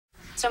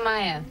So,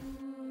 Maya,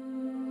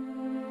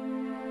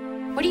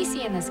 what do you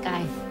see in this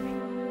guy?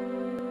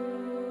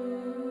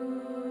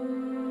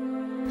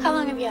 How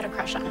long have you had a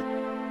crush on him?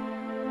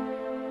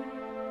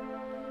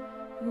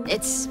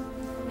 It's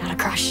not a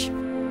crush.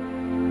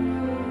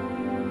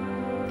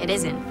 It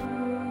isn't.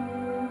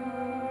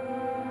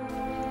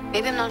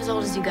 Maybe I'm not as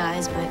old as you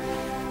guys, but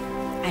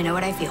I know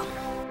what I feel.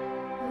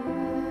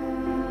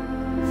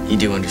 You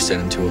do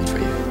understand I'm too old for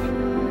you.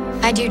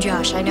 I do,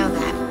 Josh. I know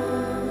that.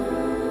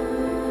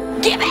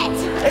 Give it!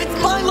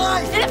 It's my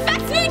life! It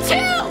affects me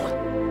too!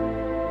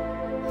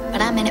 But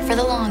I'm in it for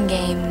the long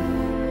game.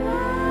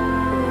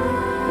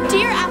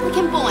 Dear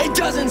applicant boy. It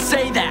doesn't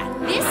say that!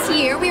 This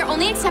year, we are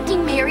only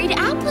accepting married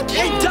applicants.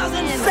 It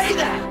doesn't say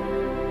that!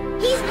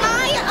 He's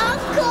my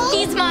uncle.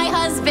 He's my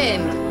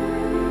husband.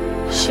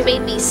 She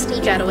made me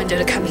sneak out a window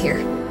to come here.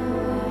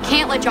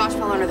 Can't let Josh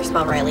fall under the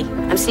spell, Riley.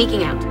 I'm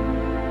sneaking out.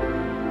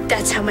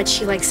 That's how much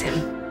she likes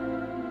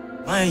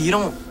him. Maya, you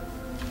don't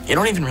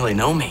even really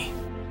know me.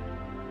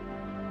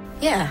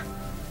 Yeah,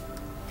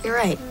 you're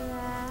right.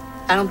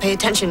 I don't pay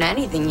attention to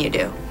anything you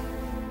do.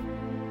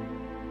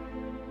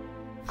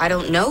 I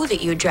don't know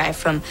that you would drive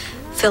from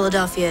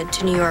Philadelphia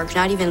to New York,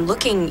 not even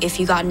looking if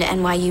you got into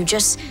NYU,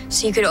 just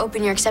so you could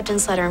open your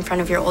acceptance letter in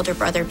front of your older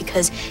brother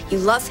because you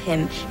love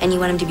him and you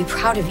want him to be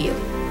proud of you.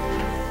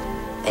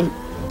 And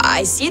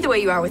I see the way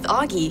you are with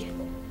Augie,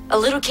 a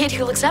little kid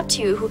who looks up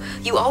to you, who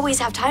you always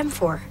have time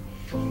for.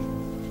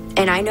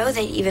 And I know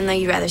that even though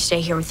you'd rather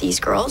stay here with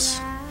these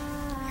girls,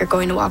 you're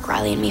going to walk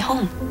Riley and me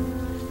home.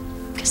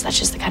 Because that's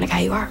just the kind of guy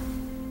you are.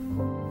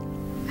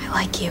 I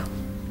like you.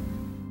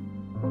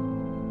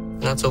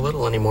 Not so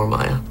little anymore,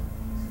 Maya.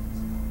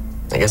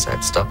 I guess I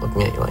have to stop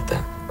looking at you like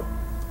that.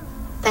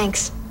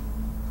 Thanks.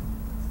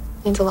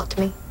 Means a lot to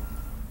me.